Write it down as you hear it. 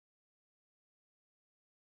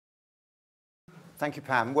Thank you,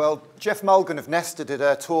 Pam. Well, Jeff Mulgan of Nesta did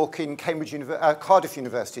a talk in Cardiff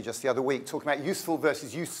University just the other week, talking about useful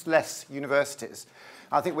versus useless universities.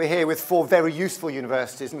 I think we're here with 4 very useful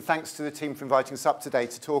universities, and thanks to the team for inviting us up today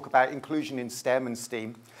to talk about inclusion in STEM and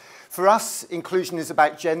STEAM. For us, inclusion is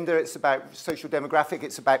about gender, it's about social demographic,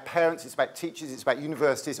 it's about parents, it's about teachers, it's about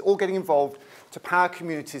universities, all getting involved to power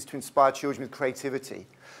communities to inspire children with creativity,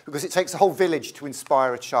 because it takes a whole village to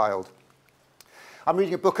inspire a child. I'm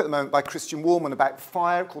reading a book at the moment by Christian Warman about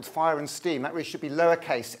fire, called Fire and Steam. That really should be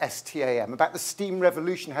lowercase S-T-A-M, about the steam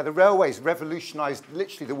revolution, how the railways revolutionized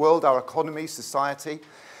literally the world, our economy, society.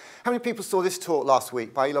 How many people saw this talk last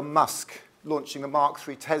week by Elon Musk launching the Mark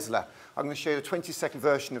III Tesla? I'm going to show you a 20-second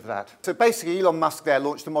version of that. So basically, Elon Musk there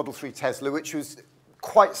launched the Model 3 Tesla, which was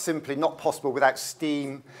quite simply not possible without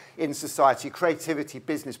STEAM in society, creativity,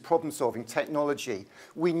 business, problem-solving, technology.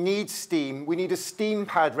 We need STEAM. We need a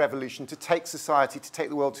STEAM-powered revolution to take society, to take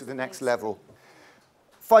the world to the next level.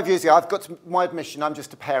 5 years ago, I've got to my admission, I'm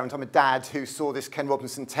just a parent. I'm a dad who saw this Ken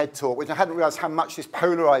Robinson TED Talk, which I hadn't realized how much this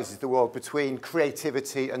polarizes the world between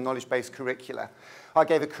creativity and knowledge-based curricula. I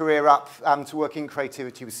gave a career up to work in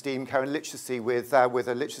creativity with STEAM, and literacy with a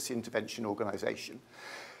literacy intervention organization.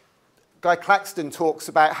 Guy Claxton talks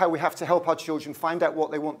about how we have to help our children find out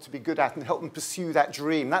what they want to be good at and help them pursue that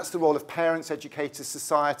dream. That's the role of parents, educators,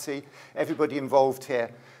 society, everybody involved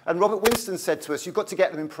here. And Robert Winston said to us, you've got to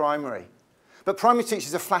get them in primary. But primary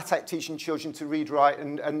teachers are flat out teaching children to read, write,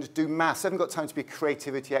 and do maths. They haven't got time to be a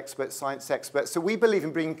creativity expert, science expert. So we believe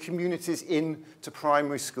in bringing communities into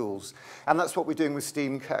primary schools. And that's what we're doing with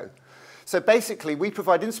STEAM Co. So basically, we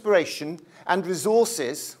provide inspiration and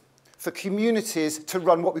resources for communities to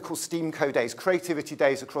run what we call STEAM Co days, creativity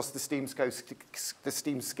days across the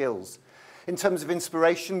STEAM skills. In terms of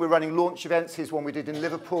inspiration, we're running launch events. Here's one we did in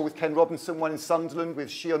Liverpool with Ken Robinson, one in Sunderland with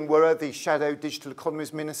Shion Wura, the Shadow Digital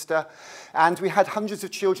Economies Minister. And we had hundreds of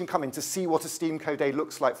children come in to see what a STEAM Co day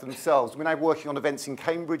looks like for themselves. We're now working on events in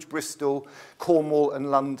Cambridge, Bristol, Cornwall, and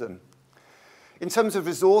London. In terms of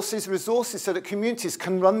resources so that communities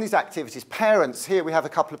can run these activities. Parents, here we have a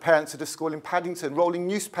couple of parents at a school in Paddington rolling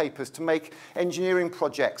newspapers to make engineering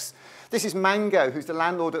projects. This is Mango, who's the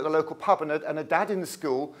landlord at the local pub, and a dad in the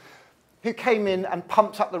school who came in and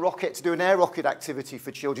pumped up the rocket to do an air rocket activity for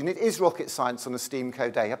children. It is rocket science on a STEAM Co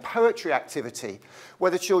day, a poetry activity where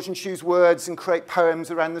the children choose words and create poems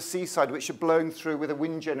around the seaside which are blown through with a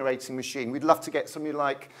wind generating machine. We'd love to get somebody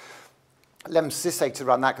like Lem Sisse to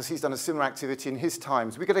run that because he's done a similar activity in his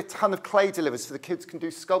times. We get a ton of clay delivered so the kids can do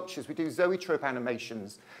sculptures. We do zoetrope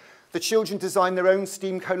animations. The children design their own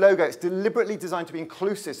STEAM Co logo. It's deliberately designed to be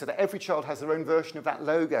inclusive so that every child has their own version of that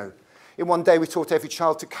logo. In one day, we taught every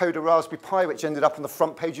child to code a Raspberry Pi, which ended up on the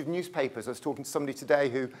front page of newspapers. I was talking to somebody today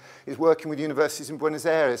who is working with universities in Buenos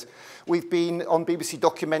Aires. We've been on BBC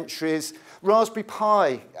documentaries. Raspberry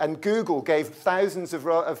Pi and Google gave thousands of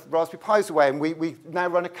Raspberry Pis away, and we now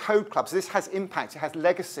run a code club. So this has impact. It has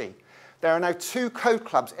legacy. There are now 2 code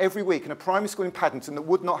clubs every week in a primary school in Paddington that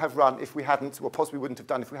would not have run if we hadn't, or possibly wouldn't have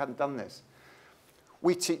done if we hadn't done this.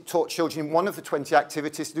 We taught children in one of the 20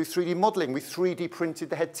 activities to do 3D modelling. We 3D printed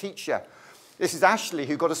the head teacher. This is Ashley,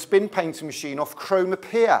 who got a spin painting machine off Chroma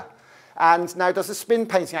Pier and now does a spin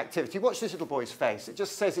painting activity. Watch this little boy's face. It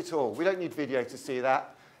just says it all. We don't need video to see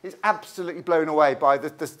that. He's absolutely blown away by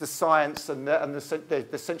the science and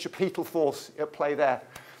the centripetal force at play there.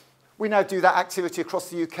 We now do that activity across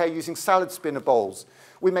the UK using salad spinner bowls.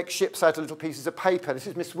 We make ships out of little pieces of paper. This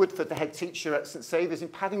is Miss Woodford, the head teacher at St Saviour's in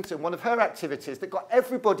Paddington. One of her activities that got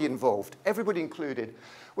everybody involved, everybody included,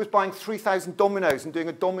 was buying 3,000 dominoes and doing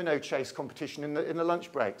a domino chase competition in the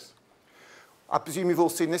lunch breaks. I presume you've all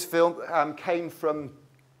seen this film, came from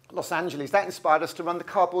Los Angeles. That inspired us to run the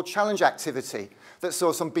Cardboard Challenge activity that saw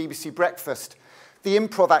us on BBC Breakfast. The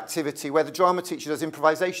improv activity, where the drama teacher does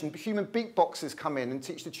improvisation, human beatboxers come in and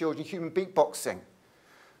teach the children human beatboxing.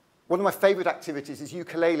 One of my favourite activities is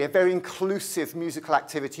ukulele, a very inclusive musical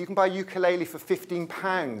activity. You can buy a ukulele for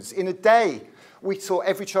 £15. In a day, we taught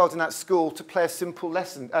every child in that school to play a simple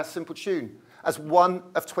tune as one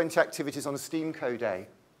of 20 activities on a STEAM Co day.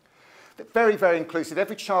 But very, very inclusive.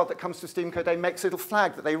 Every child that comes to a STEAM Co day makes a little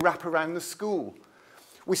flag that they wrap around the school.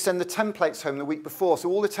 We send the templates home the week before, so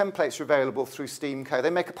all the templates are available through STEAM Co.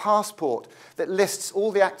 They make a passport that lists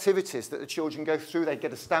all the activities that the children go through. They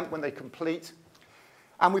get a stamp when they complete.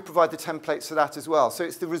 And we provide the templates for that as well. So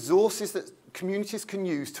it's the resources that communities can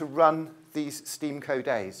use to run these STEAM Co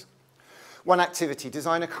days. One activity,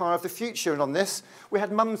 design a car of the future. And on this, we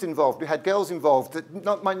had mums involved. We had girls involved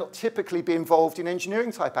that might not typically be involved in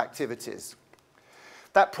engineering type activities.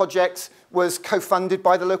 That project was co-funded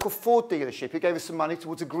by the local Ford dealership, who gave us some money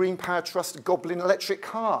towards a Green Power Trust Goblin electric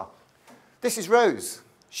car. This is Rose.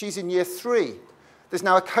 She's in year 3. There's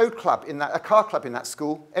now a car club in that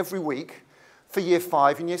school every week for year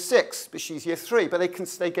 5 and year 6, but she's year 3. But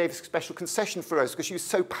they gave a special concession for Rose because she was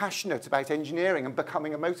so passionate about engineering and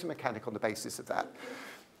becoming a motor mechanic on the basis of that.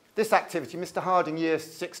 This activity, Mr. Harding, year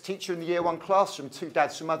 6 teacher in the year 1 classroom, 2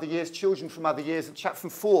 dads from other years, children from other years, a chap from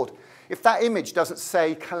Ford. If that image doesn't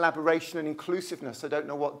say collaboration and inclusiveness, I don't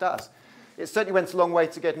know what does. It certainly went a long way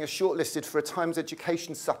to getting us shortlisted for a Times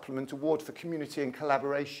Education Supplement Award for Community and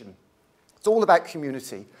Collaboration. It's all about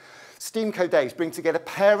community. STEAMco Days bring together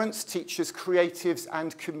parents, teachers, creatives,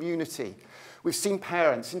 and community. We've seen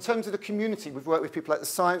parents. In terms of the community, we've worked with people like the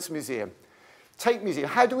Science Museum, Tate Museum.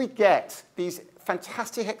 How do we get these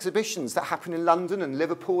fantastic exhibitions that happen in London and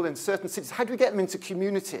Liverpool and certain cities? How do we get them into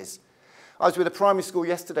communities? I was with a primary school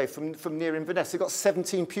yesterday from near Inverness. They've got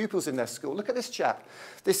 17 pupils in their school. Look at this chap.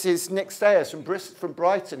 This is Nick Sayers from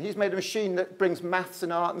Brighton. He's made a machine that brings maths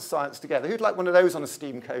and art and science together. Who'd like one of those on a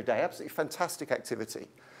STEAMco Day? Absolutely fantastic activity.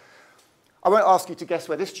 I won't ask you to guess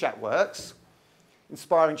where this chap works.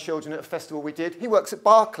 Inspiring children at a festival we did. He works at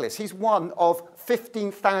Barclays. He's one of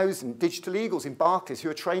 15,000 digital eagles in Barclays who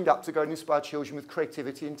are trained up to go and inspire children with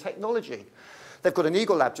creativity and technology. They've got an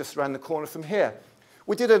Eagle Lab just around the corner from here.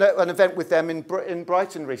 We did an event with them in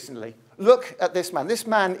Brighton recently. Look at this man. This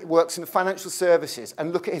man works in the financial services,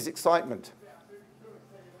 and look at his excitement.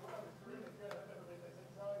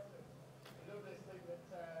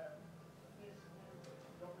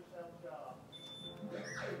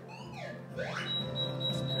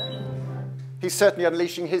 He's certainly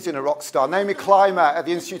unleashing his inner rock star. Naomi Clymer at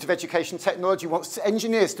the Institute of Education Technology wants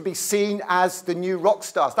engineers to be seen as the new rock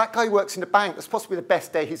stars. That guy works in a bank. That's possibly the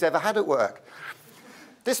best day he's ever had at work.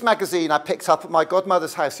 This magazine I picked up at my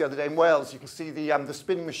godmother's house the other day in Wales. You can see the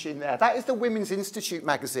spinning machine there. That is the Women's Institute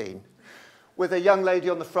magazine, with a young lady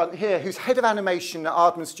on the front here who's head of animation at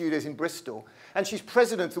Aardman Studios in Bristol, and she's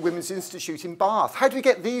president of the Women's Institute in Bath. How do we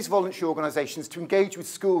get these voluntary organisations to engage with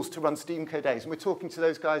schools to run STEAMco Days? And we're talking to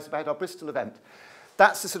those guys about our Bristol event.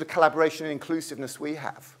 That's the sort of collaboration and inclusiveness we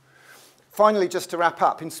have. Finally, just to wrap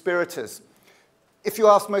up, inspirators. If you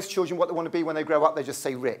ask most children what they want to be when they grow up, they just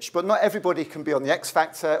say rich. But not everybody can be on the X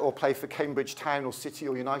Factor or play for Cambridge Town or City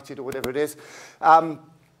or United or whatever it is.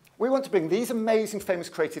 We want to bring these amazing, famous,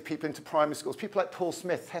 creative people into primary schools. People like Paul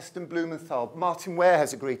Smith, Heston Blumenthal, Martin Ware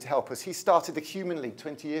has agreed to help us. He started the Human League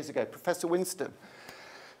 20 years ago, Professor Winston.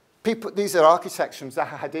 These are architects from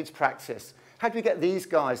Zaha Hadid's practice. How do we get these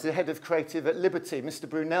guys, the head of creative at Liberty, Mr.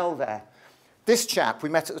 Brunel there? This chap we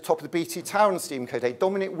met at the top of the BT Tower on STEAMco Day,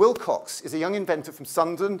 Dominic Wilcox, is a young inventor from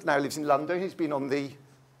Sunderland, now lives in London. He's been on the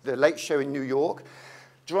Late Show in New York.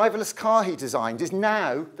 Driverless car he designed is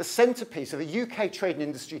now the centrepiece of a UK trade and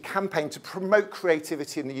industry campaign to promote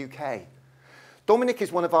creativity in the UK. Dominic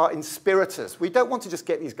is one of our inspirators. We don't want to just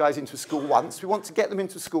get these guys into school once. We want to get them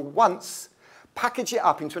into school once, package it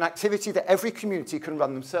up into an activity that every community can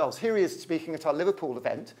run themselves. Here he is speaking at our Liverpool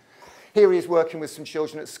event. Here he is working with some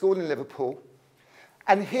children at school in Liverpool.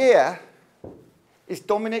 And here is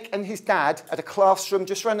Dominic and his dad at a classroom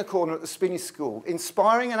just around the corner at the Spinney School,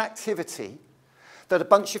 inspiring an activity that a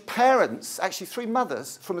bunch of parents, actually 3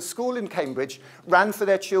 mothers from a school in Cambridge, ran for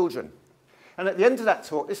their children. And at the end of that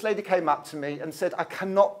talk, this lady came up to me and said, "I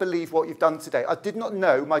cannot believe what you've done today. I did not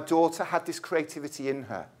know my daughter had this creativity in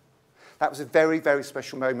her." That was a very, very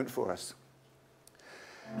special moment for us.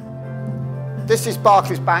 This is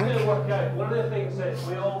Barclays Bank. One of the things that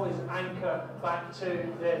we always anchor back to,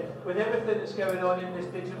 with everything that's going on in this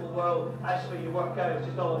digital world, actually you work out it's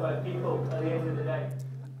just all about people at the end of the day.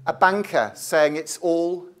 A banker saying it's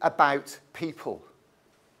all about people.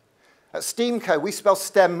 At STEAMco, we spell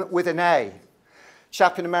STEM with an A.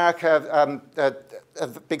 Chap in America, a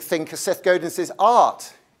big thinker, Seth Godin, says,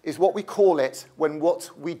 art is what we call it when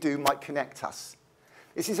what we do might connect us.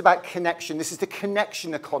 This is about connection. This is the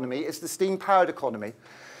connection economy. It's the steam-powered economy.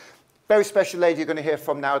 Very special lady you're going to hear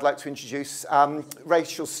from now I'd like to introduce,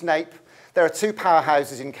 Rachel Snape. There are 2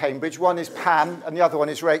 powerhouses in Cambridge. One is Pam and the other one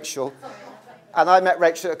is Rachel. And I met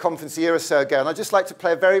Rachel at a conference a year or so ago, and I'd just like to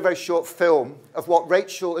play a very, very short film of what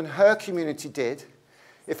Rachel and her community did,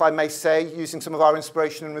 if I may say, using some of our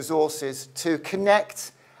inspiration and resources to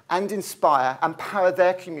connect and inspire and power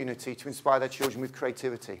their community to inspire their children with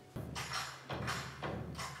creativity.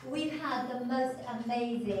 We've had the most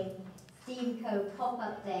amazing STEAMco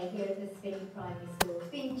pop-up day here at the Spinney Primary School.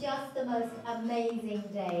 It's been just the most amazing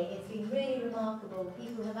day. It's been really remarkable.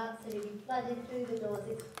 People have absolutely flooded through the doors.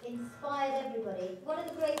 It's inspired everybody. One of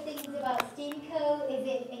the great things about STEAMco is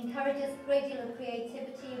it encourages a great deal of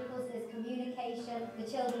creativity. Of course, there's communication. The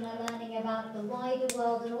children are learning about the wider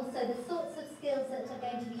world and also the sorts of skills that are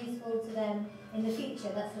going to be useful to them children in the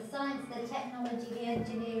future. That's the science, the technology, the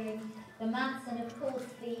engineering, the maths, and of course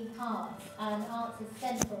the arts. And arts is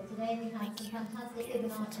central. Today we have some fantastic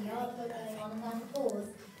Illuminati artwork going on, and that of course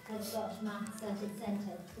has got maths at its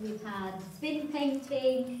centre. We've had spin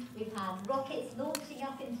painting, we've had rockets launching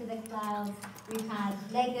up into the clouds, we've had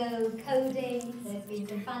Lego coding, there's been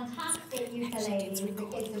some fantastic ukuleles, the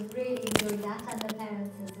kids have really enjoyed that, and the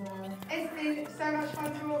parents as well. It's been so much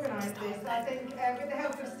fun to organise this. I think with the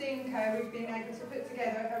help of Steam Co, we've been able to put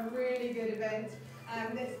together a really good event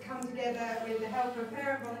that's come together with the help of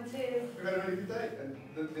parent volunteers. We've had a really good day, and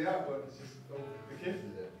the artwork is just all the kids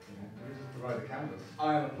did it. We just provide the canvas.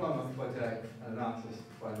 I am a plumber by day and an artist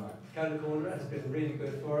by night. Colour Corner has been really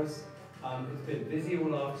good for us. It's been busy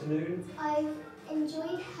all afternoon. I've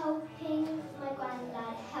enjoyed helping my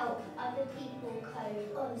granddad help other people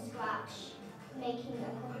code on Scratch, making a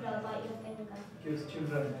crocodile bite your finger. Gives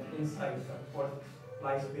children insight of what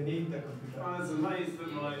lies beneath the computer. I was amazed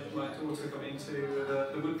that my daughter got into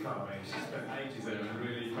the wood carving. She spent ages there and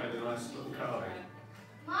really made a nice little carving.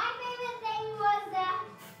 My favourite thing was the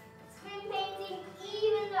spin painting,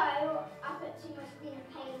 even though I put too much spin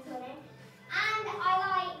paint on it. And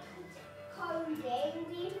I liked coding.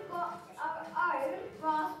 We've got our own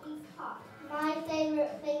raspberry pi. My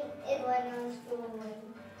favourite thing is when I was drawing.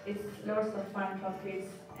 It's lots of fun topics,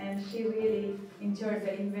 and she really enjoyed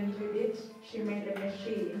the inventory bit. She made a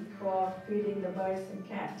machine for feeding the birds and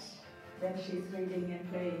cats when she's reading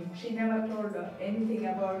and playing. She never told her anything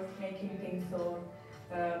about making things or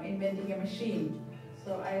inventing a machine.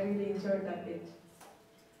 So I really enjoyed that bit.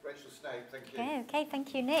 Rachel Snape, thank you. Okay,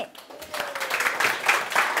 thank you, Nick.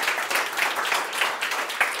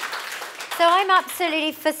 So I'm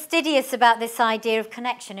absolutely fastidious about this idea of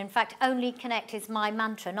connection. In fact, only connect is my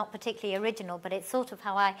mantra, not particularly original, but it's sort of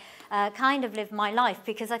how I kind of live my life,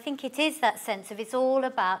 because I think it is that sense of it's all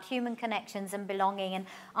about human connections and belonging, and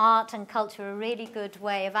art and culture are a really good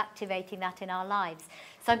way of activating that in our lives.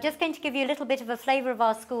 So I'm just going to give you a little bit of a flavour of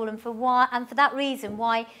our school, and for that reason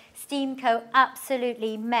why Steam Co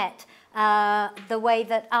absolutely met the way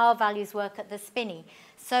that our values work at the Spinney.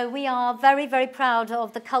 So we are very, very proud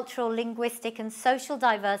of the cultural, linguistic and social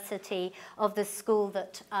diversity of the school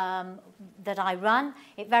that I run.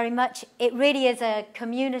 It really is a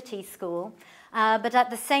community school, but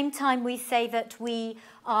at the same time we say that we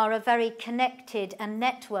are a very connected and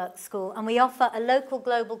networked school, and we offer a local,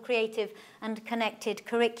 global, creative and connected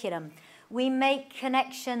curriculum. We make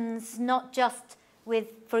connections not just with,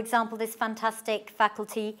 for example, this fantastic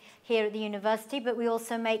faculty here at the university, but we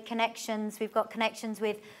also make connections. We've got connections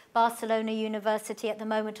with Barcelona University at the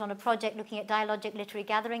moment on a project looking at dialogic literary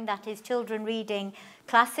gathering, that is children reading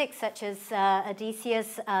classics such as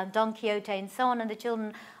Odysseus, Don Quixote and so on, and the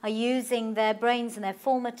children are using their brains and their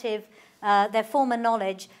former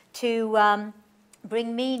knowledge to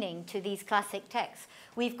bring meaning to these classic texts.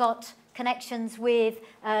 We've got connections with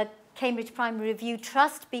Cambridge Primary Review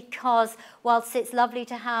Trust, because whilst it's lovely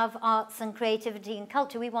to have arts and creativity and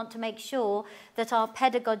culture, we want to make sure that our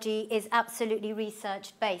pedagogy is absolutely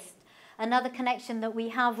research-based. Another connection that we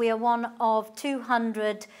have, we are one of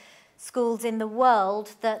 200 schools in the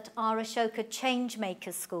world that are Ashoka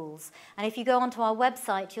Changemaker schools. And if you go onto our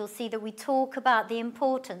website, you'll see that we talk about the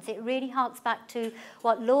importance. It really harks back to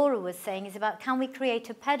what Laura was saying, is about can we create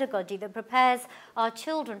a pedagogy that prepares our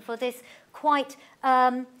children for this quite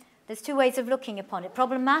there's two ways of looking upon it.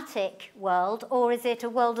 Problematic world, or is it a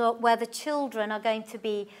world where the children are going to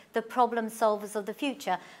be the problem solvers of the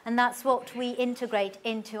future? And that's what we integrate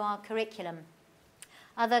into our curriculum.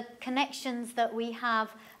 Other connections that we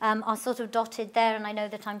have are sort of dotted there, and I know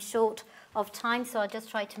that I'm short of time, so I'll just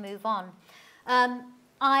try to move on.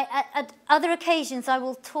 At other occasions I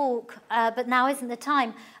will talk, but now isn't the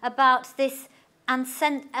time, about this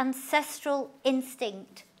ancestral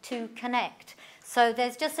instinct to connect. So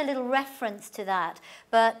there's just a little reference to that.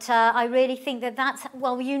 But I really think that that's,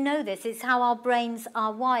 well, you know this, it's how our brains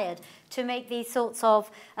are wired to make these sorts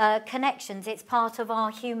of connections. It's part of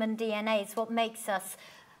our human DNA. It's what makes us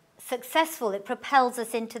successful. It propels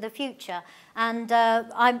us into the future. And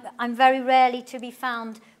I'm very rarely to be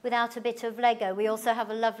found without a bit of Lego. We also have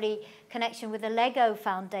a lovely connection with the Lego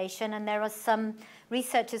Foundation, and there are some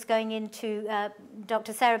researchers going into,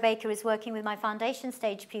 Dr. Sarah Baker is working with my foundation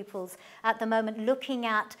stage pupils at the moment, looking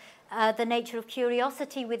at the nature of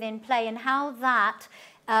curiosity within play and how that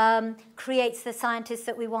creates the scientists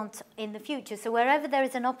that we want in the future. So wherever there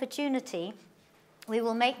is an opportunity, we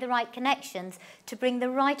will make the right connections to bring the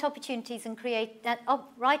right opportunities and create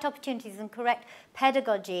right opportunities and correct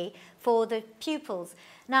pedagogy for the pupils.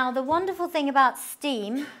 Now, the wonderful thing about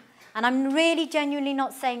STEAM And I'm really genuinely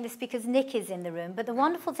not saying this because Nick is in the room, but the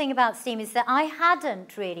wonderful thing about STEAM is that I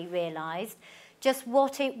hadn't really realised just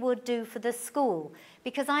what it would do for the school,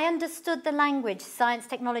 because I understood the language, science,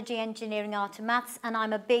 technology, engineering, art and maths, and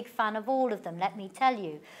I'm a big fan of all of them, let me tell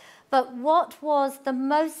you. But what was the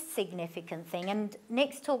most significant thing, and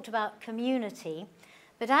Nick's talked about community,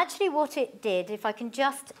 but actually what it did, if I can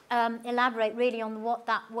just elaborate really on what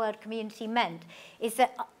that word community meant, is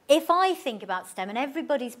that if I think about STEM, and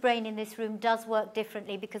everybody's brain in this room does work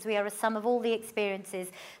differently because we are a sum of all the experiences,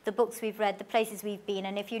 the books we've read, the places we've been,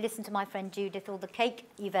 and if you listen to my friend Judith, all the cake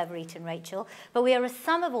you've ever eaten, Rachel, but we are a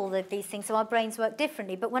sum of all of these things, so our brains work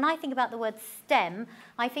differently. But when I think about the word STEM,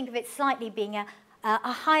 I think of it slightly being a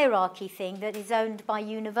hierarchy thing that is owned by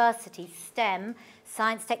universities. STEM,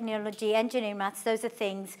 science, technology, engineering, maths, those are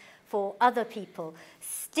things for other people.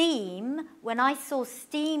 STEAM, when I saw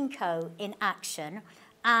STEAMco in action,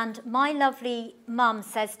 and my lovely mum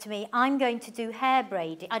says to me, I'm going to do hair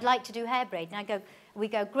braiding. I'd like to do hair braiding. We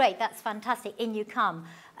go, great, that's fantastic, in you come.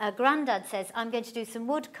 Grandad says, I'm going to do some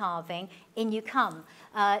wood carving, in you come.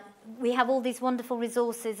 We have all these wonderful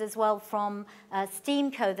resources as well from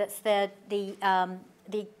STEAMco, that's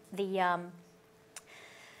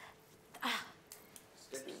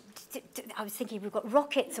I was thinking we've got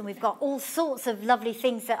rockets and we've got all sorts of lovely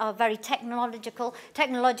things that are very technological,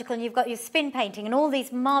 and you've got your spin painting and all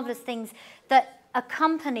these marvellous things that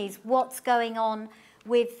accompanies what's going on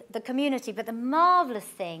with the community. But the marvellous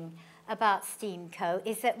thing about STEAMco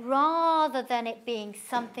is that rather than it being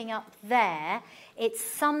something up there, it's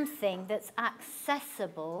something that's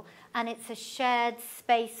accessible and it's a shared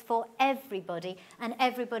space for everybody, and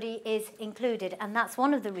everybody is included. And that's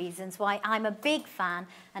one of the reasons why I'm a big fan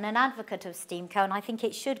and an advocate of STEAMco, and I think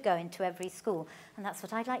it should go into every school. And that's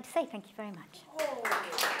what I'd like to say. Thank you very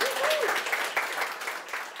much.